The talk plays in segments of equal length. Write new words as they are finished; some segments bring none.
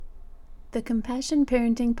The Compassion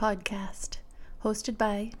Parenting Podcast, hosted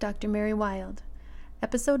by Dr. Mary Wild.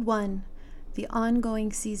 Episode 1, The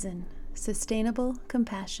Ongoing Season, Sustainable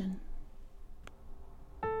Compassion.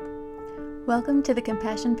 Welcome to the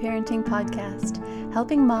Compassion Parenting Podcast,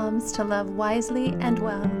 helping moms to love wisely and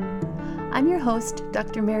well. I'm your host,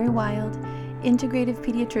 Dr. Mary Wild, integrative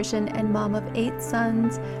pediatrician and mom of 8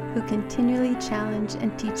 sons who continually challenge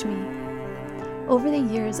and teach me. Over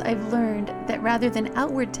the years, I've learned that rather than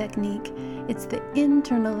outward technique, it's the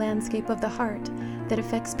internal landscape of the heart that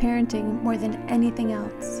affects parenting more than anything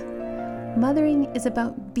else. Mothering is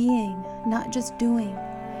about being, not just doing.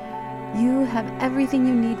 You have everything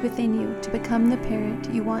you need within you to become the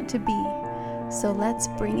parent you want to be, so let's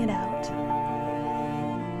bring it out.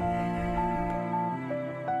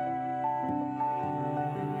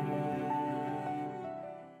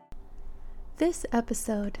 This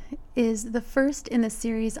episode is the first in the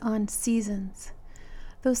series on seasons.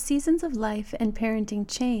 Though seasons of life and parenting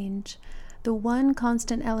change, the one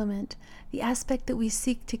constant element, the aspect that we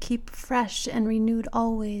seek to keep fresh and renewed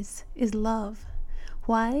always, is love.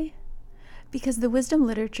 Why? Because the wisdom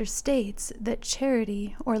literature states that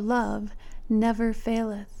charity or love never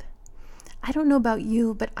faileth. I don't know about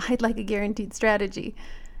you, but I'd like a guaranteed strategy.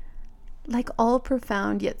 Like all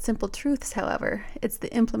profound yet simple truths, however, it's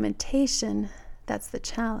the implementation that's the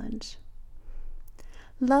challenge.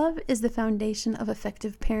 Love is the foundation of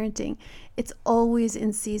effective parenting. It's always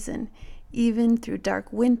in season, even through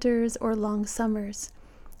dark winters or long summers.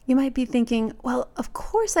 You might be thinking, well, of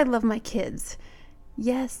course I love my kids.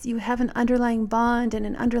 Yes, you have an underlying bond and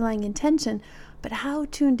an underlying intention, but how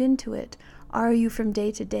tuned into it are you from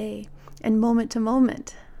day to day and moment to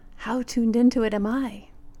moment? How tuned into it am I?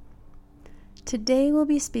 Today we'll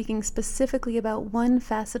be speaking specifically about one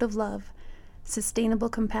facet of love, sustainable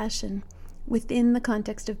compassion, within the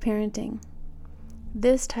context of parenting.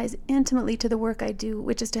 This ties intimately to the work I do,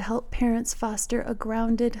 which is to help parents foster a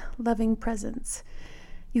grounded, loving presence.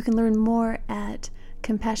 You can learn more at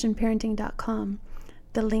compassionparenting.com.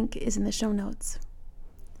 The link is in the show notes.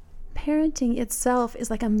 Parenting itself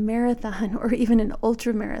is like a marathon or even an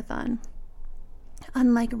ultra-marathon.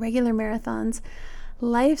 Unlike regular marathons,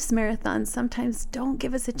 life's marathons sometimes don't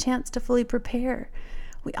give us a chance to fully prepare.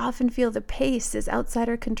 We often feel the pace is outside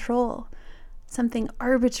our control, something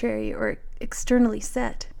arbitrary or externally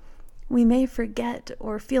set. We may forget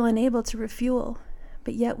or feel unable to refuel,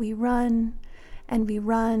 but yet we run and we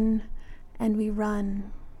run and we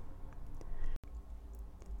run.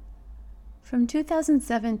 From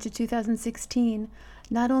 2007 to 2016,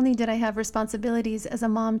 not only did I have responsibilities as a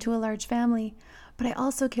mom to a large family, but I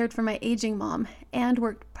also cared for my aging mom and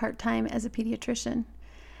worked part-time as a pediatrician.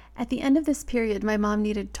 At the end of this period, my mom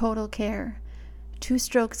needed total care. 2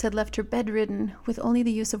 strokes had left her bedridden with only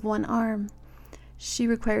the use of one arm. She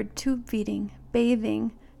required tube feeding,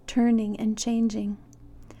 bathing, turning, and changing.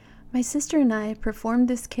 My sister and I performed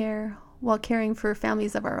this care while caring for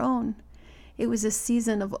families of our own. It was a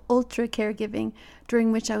season of ultra caregiving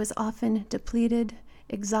during which I was often depleted,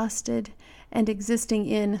 exhausted, and existing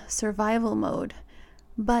in survival mode.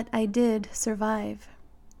 But I did survive.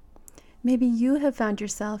 Maybe you have found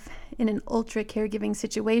yourself in an ultra caregiving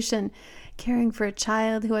situation, caring for a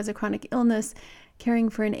child who has a chronic illness, caring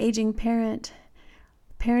for an aging parent,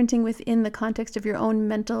 parenting within the context of your own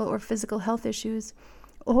mental or physical health issues,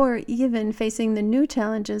 or even facing the new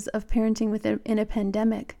challenges of parenting in a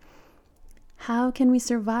pandemic. How can we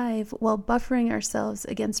survive while buffering ourselves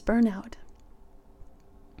against burnout?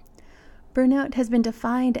 Burnout has been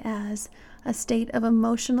defined as a state of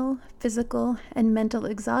emotional, physical, and mental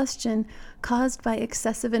exhaustion caused by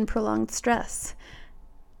excessive and prolonged stress.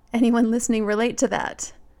 Anyone listening relate to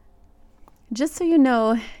that? Just so you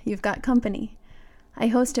know, you've got company. I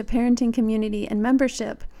host a parenting community and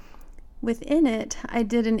membership. Within it, I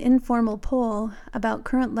did an informal poll about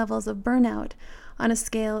current levels of burnout on a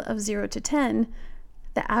scale of 0 to 10.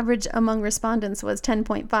 The average among respondents was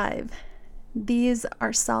 10.5. These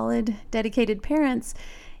are solid, dedicated parents,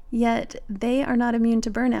 yet they are not immune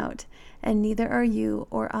to burnout, and neither are you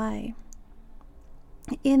or I.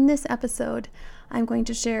 In this episode, I'm going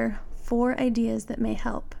to share 4 ideas that may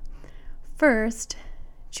help. First,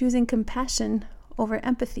 choosing compassion over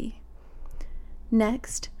empathy.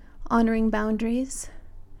 Next, honoring boundaries.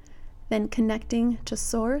 Then connecting to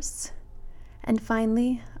source. And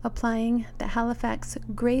finally, applying the Halifax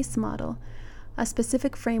Grace Model, a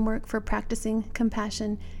specific framework for practicing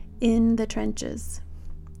compassion in the trenches.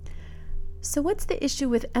 So what's the issue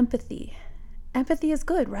with empathy? Empathy is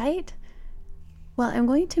good, right? Well, I'm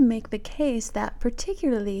going to make the case that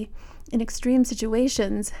particularly in extreme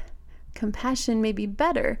situations, compassion may be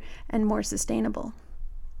better and more sustainable.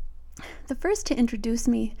 The first to introduce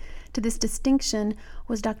me to this distinction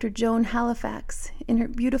was Dr. Joan Halifax in her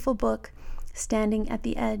beautiful book, Standing at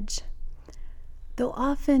the Edge. Though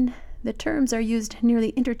often the terms are used nearly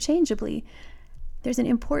interchangeably, there's an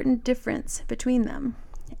important difference between them.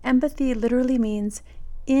 Empathy literally means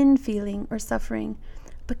in feeling or suffering,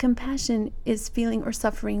 but compassion is feeling or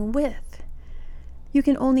suffering with. You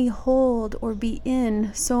can only hold or be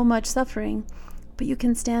in so much suffering, but you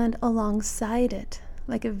can stand alongside it,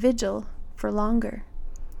 like a vigil, for longer.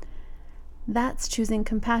 That's choosing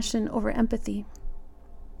compassion over empathy.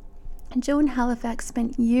 Joan Halifax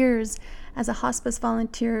spent years as a hospice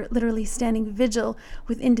volunteer, literally standing vigil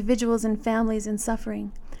with individuals and families in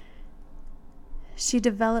suffering. She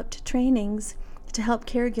developed trainings to help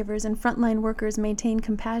caregivers and frontline workers maintain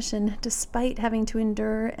compassion despite having to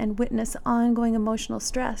endure and witness ongoing emotional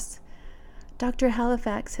stress. Dr.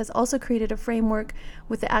 Halifax has also created a framework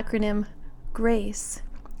with the acronym GRACE,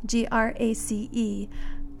 GRACE,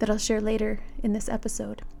 that I'll share later in this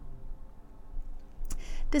episode.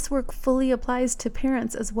 This work fully applies to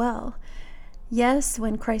parents as well. Yes,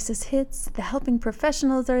 when crisis hits, the helping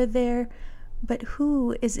professionals are there, but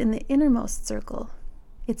who is in the innermost circle?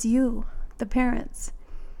 It's you, the parents.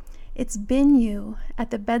 It's been you at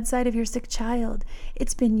the bedside of your sick child.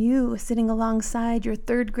 It's been you sitting alongside your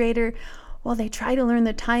third grader while they try to learn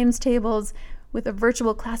the times tables with a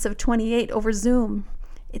virtual class of 28 over Zoom.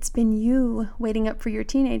 It's been you waiting up for your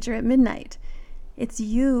teenager at midnight. It's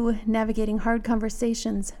you navigating hard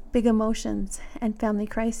conversations, big emotions, and family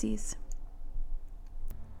crises.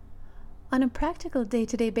 On a practical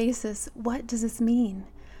day-to-day basis, what does this mean?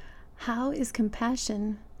 How is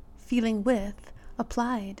compassion, feeling with,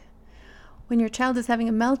 applied? When your child is having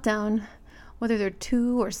a meltdown, whether they're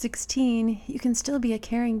 2 or 16, you can still be a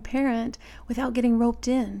caring parent without getting roped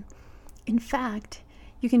in. In fact,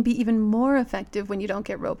 you can be even more effective when you don't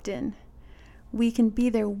get roped in. We can be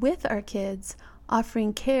there with our kids,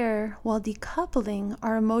 offering care while decoupling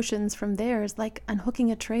our emotions from theirs, like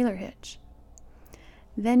unhooking a trailer hitch.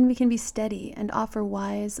 Then we can be steady and offer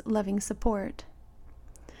wise, loving support.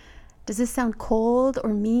 Does this sound cold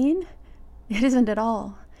or mean? It isn't at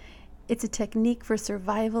all. It's a technique for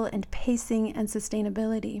survival and pacing and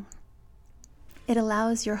sustainability. It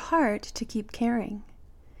allows your heart to keep caring.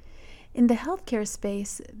 In the healthcare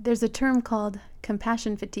space, there's a term called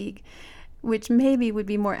compassion fatigue, which maybe would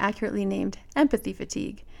be more accurately named empathy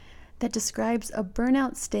fatigue, that describes a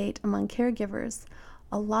burnout state among caregivers,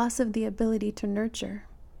 a loss of the ability to nurture.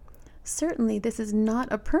 Certainly, this is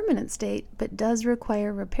not a permanent state, but does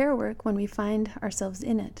require repair work when we find ourselves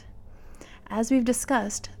in it. As we've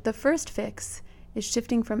discussed, the first fix is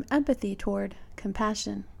shifting from empathy toward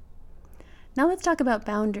compassion. Now let's talk about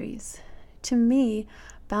boundaries. To me,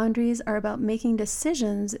 boundaries are about making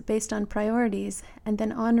decisions based on priorities and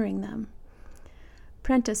then honoring them.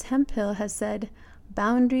 Prentice Hemphill has said,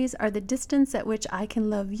 "Boundaries are the distance at which I can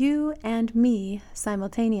love you and me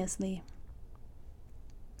simultaneously."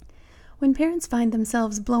 When parents find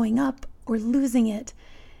themselves blowing up or losing it,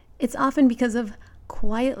 it's often because of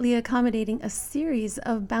quietly accommodating a series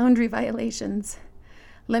of boundary violations.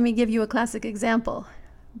 Let me give you a classic example.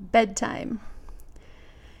 Bedtime.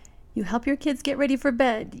 You help your kids get ready for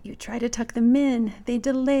bed. You try to tuck them in. They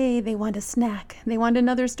delay. They want a snack. They want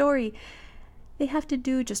another story. They have to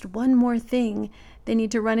do just one more thing. They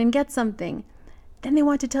need to run and get something. Then they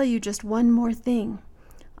want to tell you just one more thing.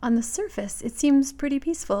 On the surface, it seems pretty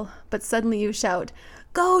peaceful, but suddenly you shout,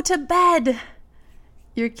 "Go to bed!"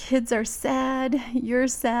 Your kids are sad. You're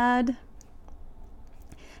sad.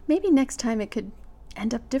 Maybe next time it could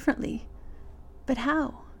end up differently. But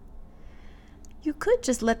how? You could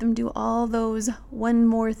just let them do all those one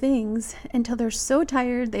more things until they're so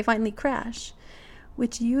tired they finally crash,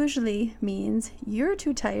 which usually means you're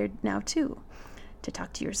too tired now too, to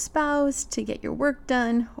talk to your spouse, to get your work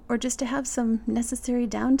done, or just to have some necessary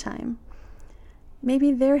downtime.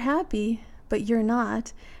 Maybe they're happy, but you're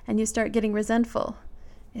not, and you start getting resentful.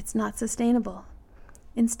 It's not sustainable.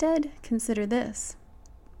 Instead, consider this.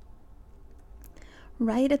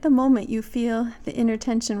 Right at the moment you feel the inner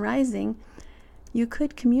tension rising, you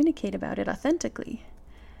could communicate about it authentically.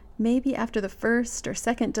 Maybe after the first or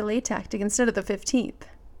second delay tactic instead of the 15th.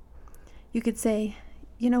 You could say,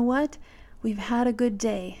 "You know what? We've had a good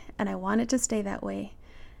day, and I want it to stay that way.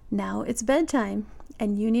 Now it's bedtime,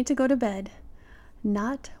 and you need to go to bed.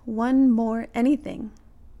 Not one more anything.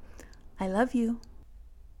 I love you."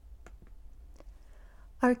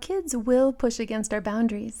 Our kids will push against our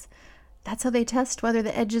boundaries. That's how they test whether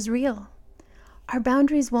the edge is real. Our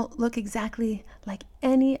boundaries won't look exactly like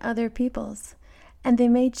any other people's, and they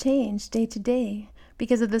may change day to day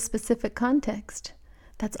because of the specific context.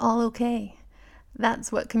 That's all okay.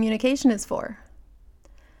 That's what communication is for.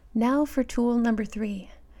 Now for tool number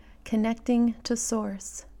 3, connecting to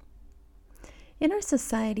Source. In our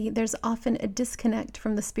society, there's often a disconnect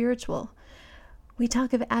from the spiritual. We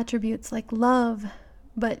talk of attributes like love,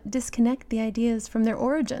 but disconnect the ideas from their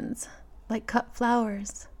origins, like cut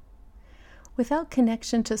flowers. Without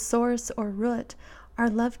connection to source or root, our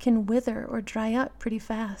love can wither or dry up pretty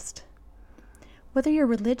fast. Whether you're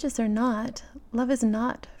religious or not, love is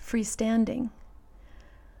not freestanding.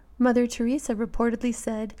 Mother Teresa reportedly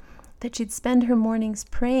said that she'd spend her mornings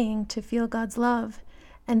praying to feel God's love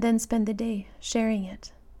and then spend the day sharing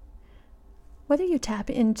it. Whether you tap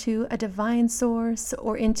into a divine source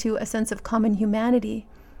or into a sense of common humanity,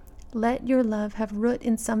 let your love have root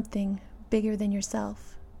in something bigger than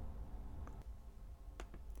yourself.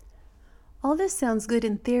 All this sounds good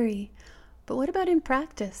in theory, but what about in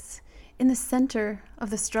practice, in the center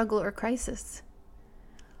of the struggle or crisis?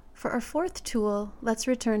 For our 4th tool, let's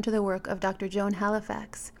return to the work of Dr. Joan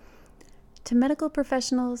Halifax. To medical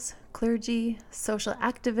professionals, clergy, social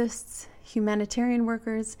activists, humanitarian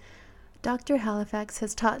workers, Dr. Halifax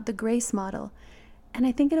has taught the GRACE model, and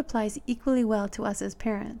I think it applies equally well to us as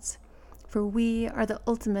parents, for we are the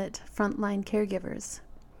ultimate frontline caregivers.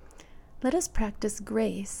 Let us practice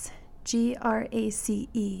grace, GRACE,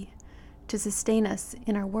 to sustain us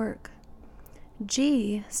in our work.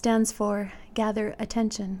 G stands for gather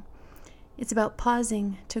attention. It's about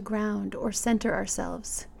pausing to ground or center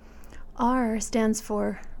ourselves. R stands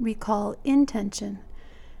for recall intention.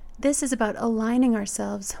 This is about aligning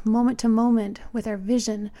ourselves moment to moment with our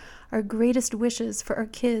vision, our greatest wishes for our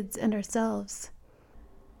kids and ourselves.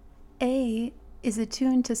 A is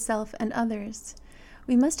attuned to self and others.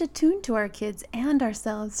 We must attune to our kids and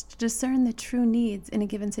ourselves to discern the true needs in a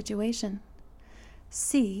given situation.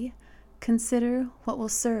 C, consider what will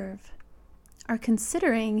serve. Our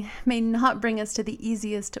considering may not bring us to the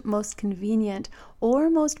easiest, most convenient, or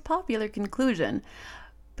most popular conclusion,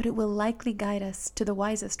 but it will likely guide us to the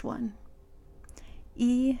wisest one.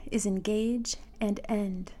 E is engage and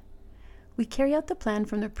end. We carry out the plan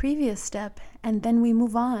from the previous step, and then we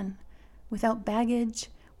move on, without baggage,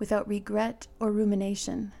 without regret or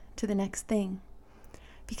rumination, to the next thing.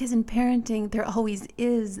 Because in parenting, there always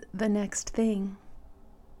is the next thing.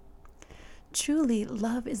 Truly,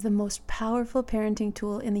 love is the most powerful parenting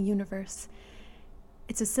tool in the universe.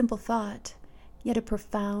 It's a simple thought, yet a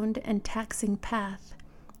profound and taxing path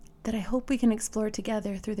that I hope we can explore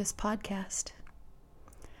together through this podcast.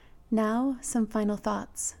 Now, some final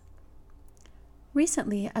thoughts.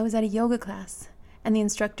 Recently, I was at a yoga class, and the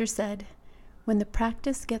instructor said, "When the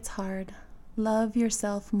practice gets hard, love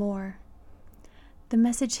yourself more." The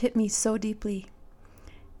message hit me so deeply.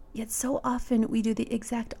 Yet so often we do the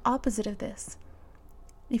exact opposite of this.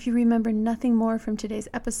 If you remember nothing more from today's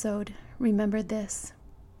episode, remember this.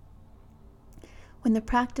 When the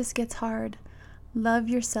practice gets hard, love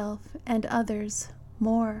yourself and others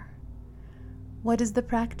more. What is the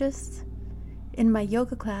practice? In my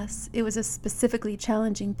yoga class, it was a specifically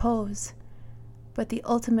challenging pose, but the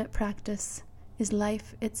ultimate practice is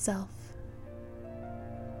life itself.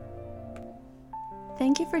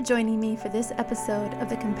 Thank you for joining me for this episode of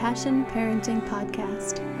the Compassion Parenting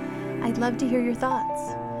Podcast. I'd love to hear your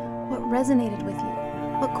thoughts. What resonated with you?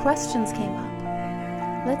 What questions came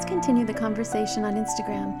up? Let's continue the conversation on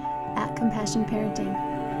Instagram at Compassion Parenting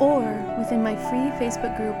or within my free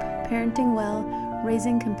Facebook group, Parenting Well,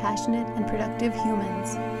 Raising Compassionate and Productive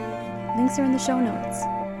Humans. Links are in the show notes.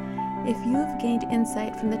 If you've gained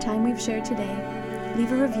insight from the time we've shared today,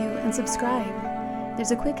 leave a review and subscribe.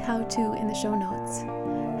 There's a quick how-to in the show notes.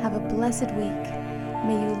 Have a blessed week.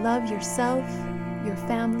 May you love yourself, your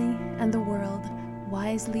family, and the world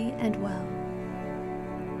wisely and well.